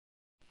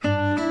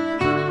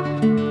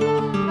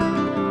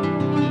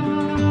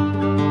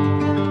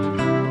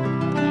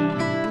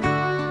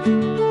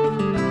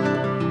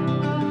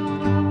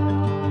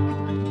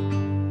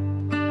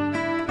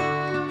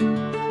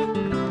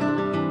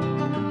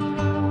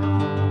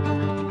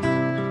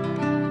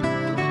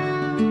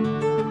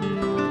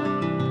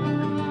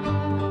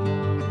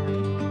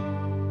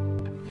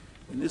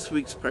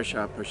week's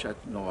Parsha, Parshat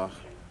Noach,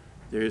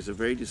 there is a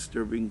very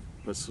disturbing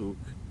pasuk,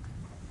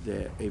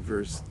 a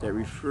verse that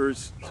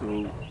refers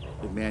to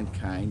the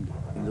mankind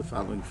in the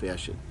following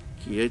fashion: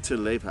 Ki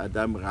yetzer lev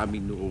ha'adam ra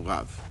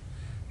minururav.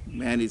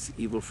 Man is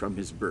evil from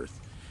his birth.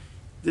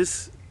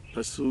 This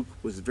pasuk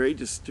was very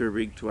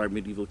disturbing to our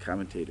medieval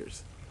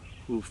commentators,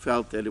 who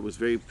felt that it was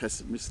very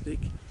pessimistic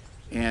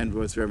and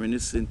was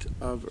reminiscent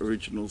of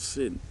original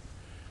sin.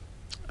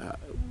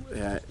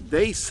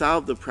 They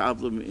solved the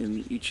problem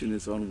in each in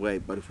its own way,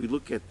 but if we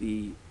look at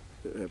the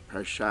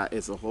Parsha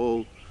as a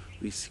whole,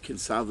 we can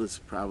solve this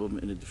problem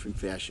in a different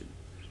fashion.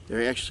 There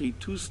are actually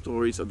two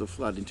stories of the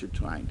flood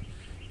intertwined.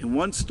 In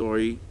one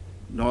story,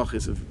 Noach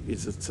is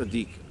a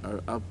tzaddik,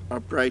 an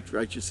upright,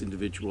 righteous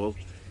individual,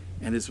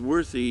 and is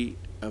worthy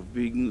of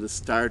being the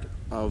start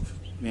of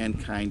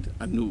mankind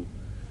anew.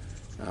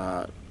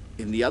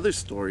 In the other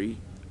story,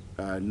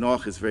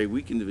 Noach is a very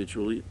weak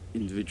individual,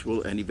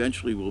 and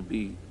eventually will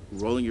be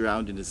rolling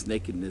around in his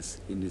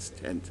nakedness in his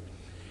tent.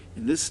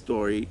 In this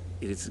story,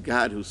 it is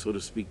God who, so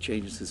to speak,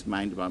 changes his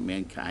mind about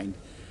mankind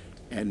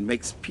and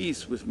makes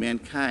peace with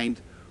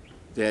mankind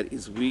that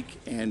is weak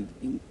and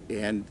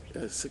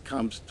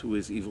succumbs to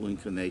his evil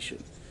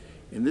inclination.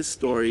 In this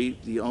story,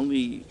 the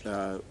only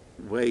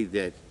way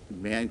that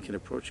man can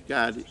approach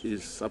God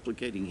is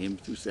supplicating him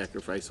through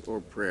sacrifice or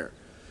prayer.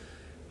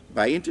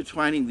 By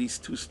intertwining these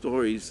two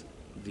stories,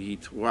 the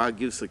Torah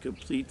gives a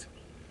complete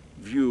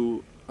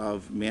view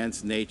of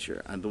man's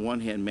nature. On the one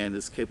hand, man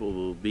is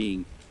capable of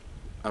being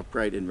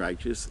upright and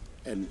righteous,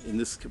 and in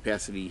this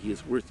capacity he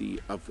is worthy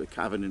of a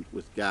covenant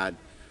with God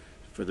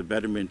for the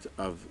betterment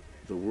of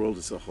the world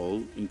as a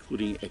whole,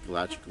 including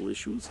ecological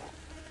issues.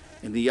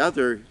 And the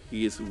other,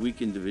 he is a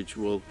weak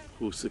individual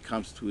who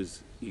succumbs to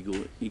his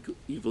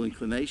evil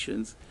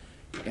inclinations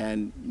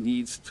and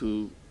needs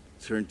to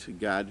turn to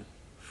God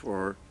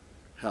for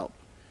help.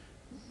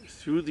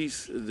 Through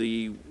this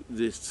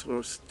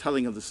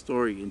telling of the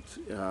story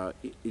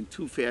in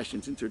two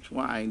fashions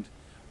intertwined,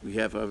 we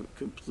have a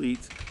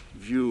complete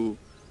view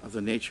of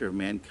the nature of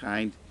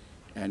mankind,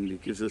 and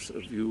it gives us a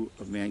view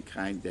of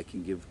mankind that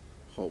can give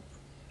hope.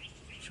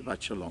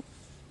 Shabbat Shalom.